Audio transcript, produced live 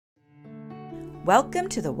Welcome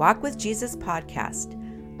to the Walk with Jesus podcast.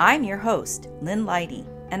 I'm your host, Lynn Leidy,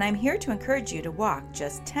 and I'm here to encourage you to walk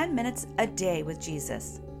just 10 minutes a day with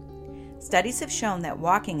Jesus. Studies have shown that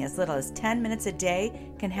walking as little as 10 minutes a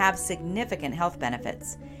day can have significant health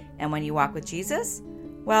benefits. And when you walk with Jesus,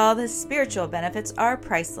 well, the spiritual benefits are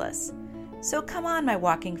priceless. So come on, my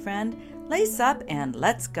walking friend, lace up and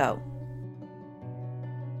let's go.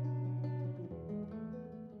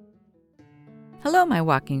 Hello, my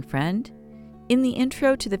walking friend. In the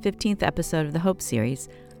intro to the 15th episode of the Hope series,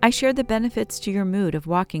 I shared the benefits to your mood of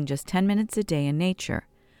walking just 10 minutes a day in nature.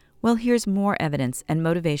 Well, here's more evidence and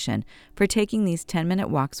motivation for taking these 10-minute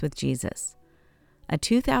walks with Jesus. A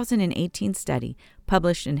 2018 study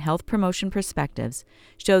published in Health Promotion Perspectives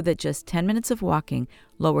showed that just 10 minutes of walking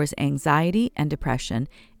lowers anxiety and depression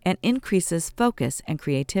and increases focus and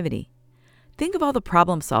creativity. Think of all the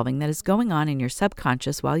problem solving that is going on in your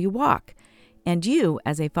subconscious while you walk. And you,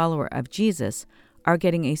 as a follower of Jesus, are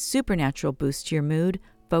getting a supernatural boost to your mood,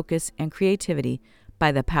 focus, and creativity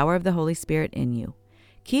by the power of the Holy Spirit in you.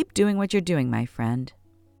 Keep doing what you're doing, my friend.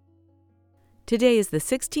 Today is the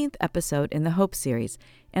 16th episode in the Hope series,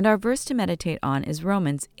 and our verse to meditate on is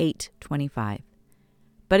Romans 8:25.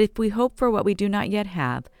 But if we hope for what we do not yet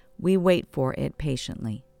have, we wait for it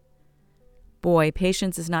patiently. Boy,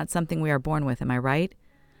 patience is not something we are born with, am I right?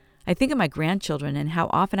 I think of my grandchildren and how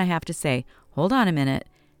often I have to say, hold on a minute,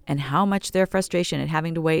 and how much their frustration at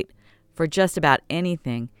having to wait for just about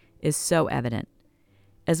anything is so evident.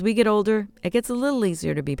 As we get older, it gets a little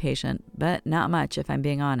easier to be patient, but not much if I'm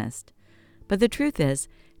being honest. But the truth is,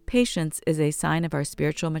 patience is a sign of our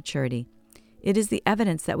spiritual maturity. It is the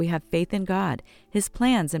evidence that we have faith in God, His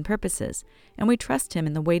plans and purposes, and we trust Him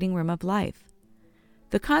in the waiting room of life.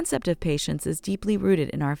 The concept of patience is deeply rooted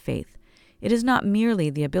in our faith. It is not merely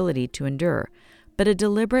the ability to endure, but a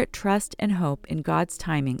deliberate trust and hope in God's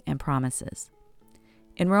timing and promises.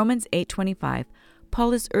 In Romans 8:25,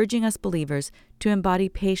 Paul is urging us believers to embody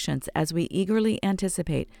patience as we eagerly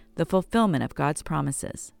anticipate the fulfillment of God's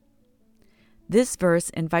promises. This verse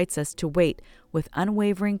invites us to wait with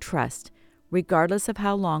unwavering trust, regardless of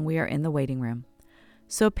how long we are in the waiting room.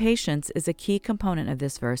 So patience is a key component of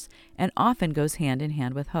this verse and often goes hand in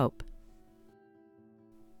hand with hope.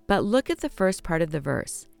 But look at the first part of the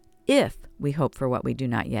verse. If we hope for what we do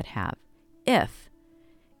not yet have. If.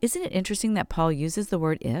 Isn't it interesting that Paul uses the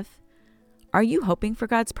word if? Are you hoping for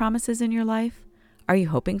God's promises in your life? Are you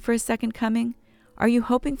hoping for His second coming? Are you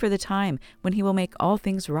hoping for the time when He will make all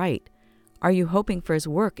things right? Are you hoping for His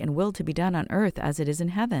work and will to be done on earth as it is in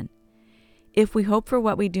heaven? If we hope for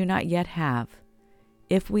what we do not yet have.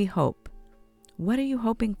 If we hope. What are you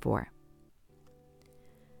hoping for?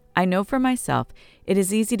 I know for myself, it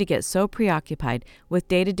is easy to get so preoccupied with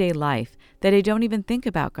day-to-day life that I don't even think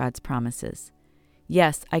about God's promises.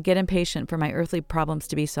 Yes, I get impatient for my earthly problems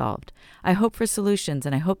to be solved. I hope for solutions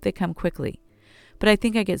and I hope they come quickly. But I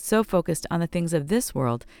think I get so focused on the things of this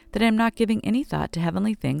world that I'm not giving any thought to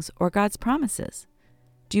heavenly things or God's promises.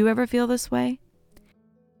 Do you ever feel this way?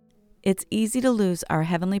 It's easy to lose our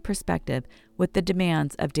heavenly perspective with the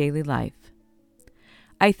demands of daily life.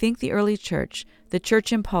 I think the early church, the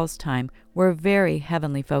church in Paul's time, were very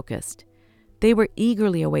heavenly focused. They were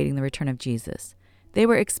eagerly awaiting the return of Jesus. They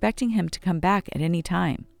were expecting Him to come back at any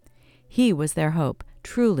time. He was their hope,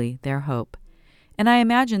 truly their hope. And I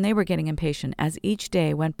imagine they were getting impatient as each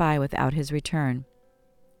day went by without His return.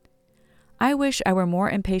 I wish I were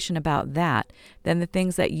more impatient about that than the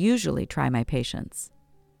things that usually try my patience.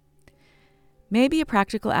 Maybe a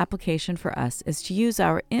practical application for us is to use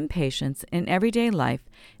our impatience in everyday life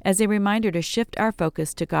as a reminder to shift our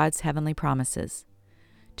focus to God's heavenly promises,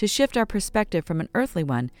 to shift our perspective from an earthly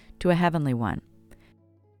one to a heavenly one,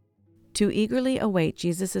 to eagerly await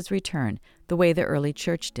Jesus' return the way the early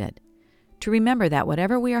church did, to remember that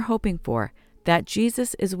whatever we are hoping for, that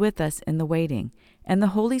Jesus is with us in the waiting, and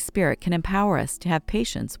the Holy Spirit can empower us to have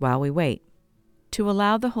patience while we wait. To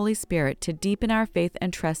allow the Holy Spirit to deepen our faith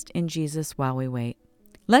and trust in Jesus while we wait.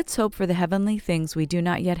 Let's hope for the heavenly things we do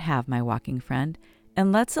not yet have, my walking friend,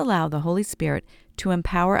 and let's allow the Holy Spirit to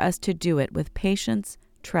empower us to do it with patience,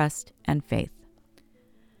 trust, and faith.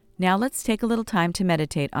 Now let's take a little time to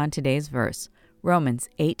meditate on today's verse, Romans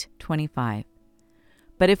 8:25.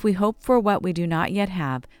 But if we hope for what we do not yet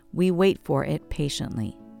have, we wait for it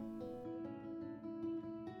patiently.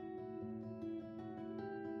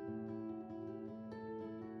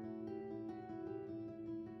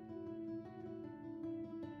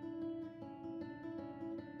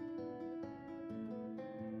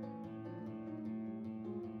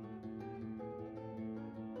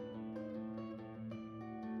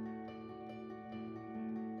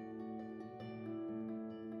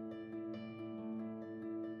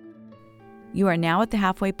 You are now at the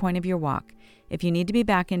halfway point of your walk. If you need to be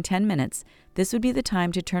back in 10 minutes, this would be the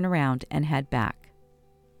time to turn around and head back.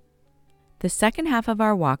 The second half of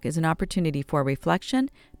our walk is an opportunity for reflection,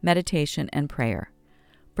 meditation, and prayer.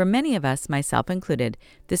 For many of us, myself included,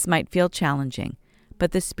 this might feel challenging,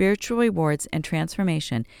 but the spiritual rewards and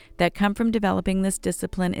transformation that come from developing this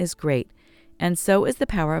discipline is great, and so is the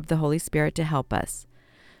power of the Holy Spirit to help us.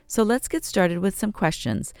 So let's get started with some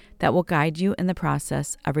questions that will guide you in the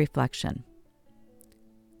process of reflection.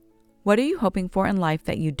 What are you hoping for in life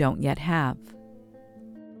that you don't yet have?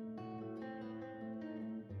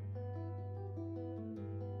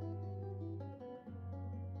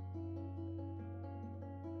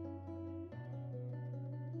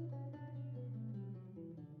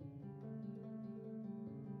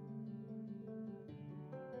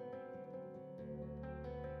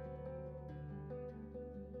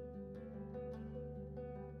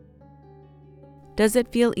 Does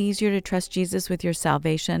it feel easier to trust Jesus with your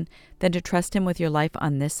salvation than to trust Him with your life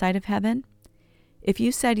on this side of heaven? If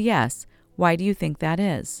you said yes, why do you think that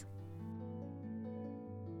is?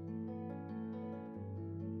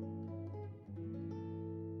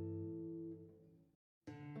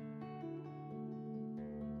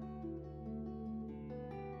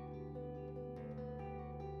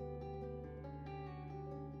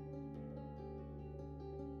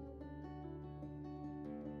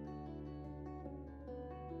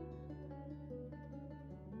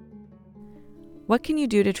 What can you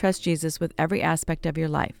do to trust Jesus with every aspect of your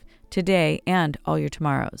life, today and all your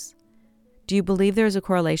tomorrows? Do you believe there is a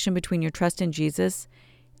correlation between your trust in Jesus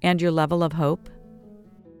and your level of hope?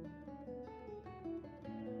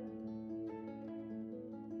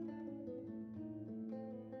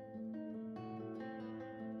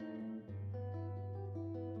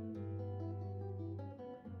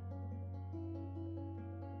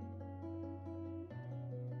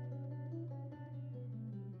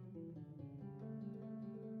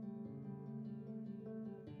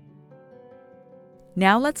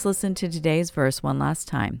 Now let's listen to today's verse one last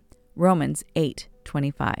time, Romans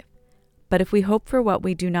 8:25. But if we hope for what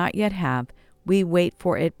we do not yet have, we wait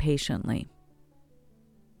for it patiently.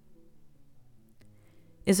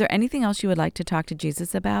 Is there anything else you would like to talk to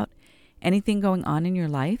Jesus about? Anything going on in your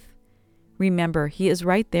life? Remember, He is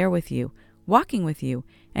right there with you, walking with you,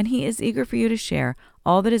 and He is eager for you to share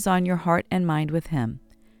all that is on your heart and mind with Him.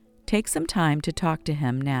 Take some time to talk to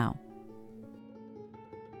Him now.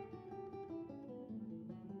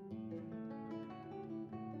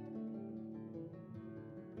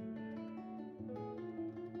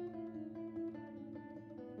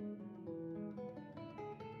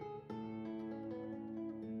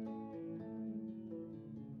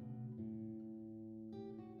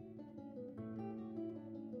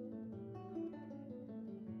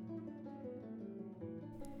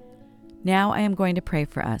 Now I am going to pray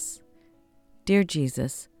for us. Dear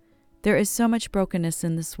Jesus, there is so much brokenness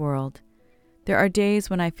in this world. There are days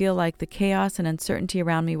when I feel like the chaos and uncertainty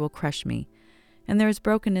around me will crush me, and there is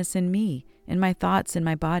brokenness in me, in my thoughts, in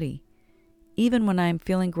my body. Even when I am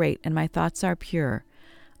feeling great and my thoughts are pure,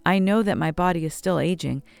 I know that my body is still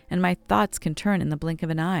aging and my thoughts can turn in the blink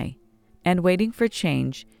of an eye. And waiting for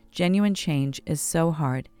change, genuine change, is so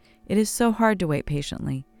hard. It is so hard to wait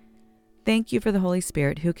patiently. Thank you for the Holy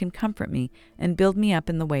Spirit who can comfort me and build me up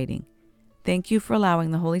in the waiting. Thank you for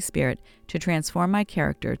allowing the Holy Spirit to transform my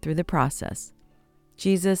character through the process.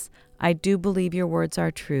 Jesus, I do believe your words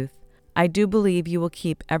are truth. I do believe you will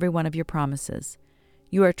keep every one of your promises.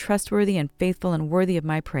 You are trustworthy and faithful and worthy of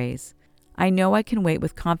my praise. I know I can wait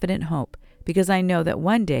with confident hope because I know that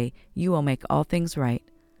one day you will make all things right.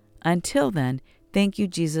 Until then, thank you,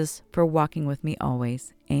 Jesus, for walking with me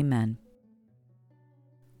always. Amen.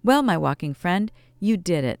 Well, my walking friend, you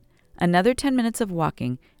did it. Another 10 minutes of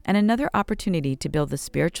walking and another opportunity to build the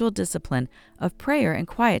spiritual discipline of prayer and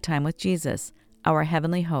quiet time with Jesus, our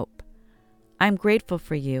heavenly hope. I'm grateful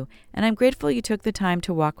for you, and I'm grateful you took the time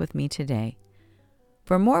to walk with me today.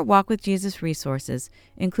 For more Walk with Jesus resources,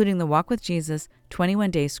 including the Walk with Jesus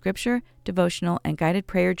 21-day scripture, devotional, and guided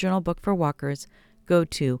prayer journal book for walkers, go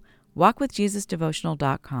to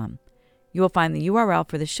walkwithjesusdevotional.com. You will find the URL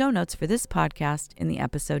for the show notes for this podcast in the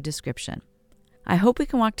episode description. I hope we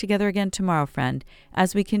can walk together again tomorrow, friend,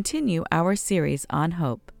 as we continue our series on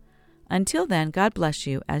hope. Until then, God bless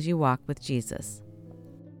you as you walk with Jesus.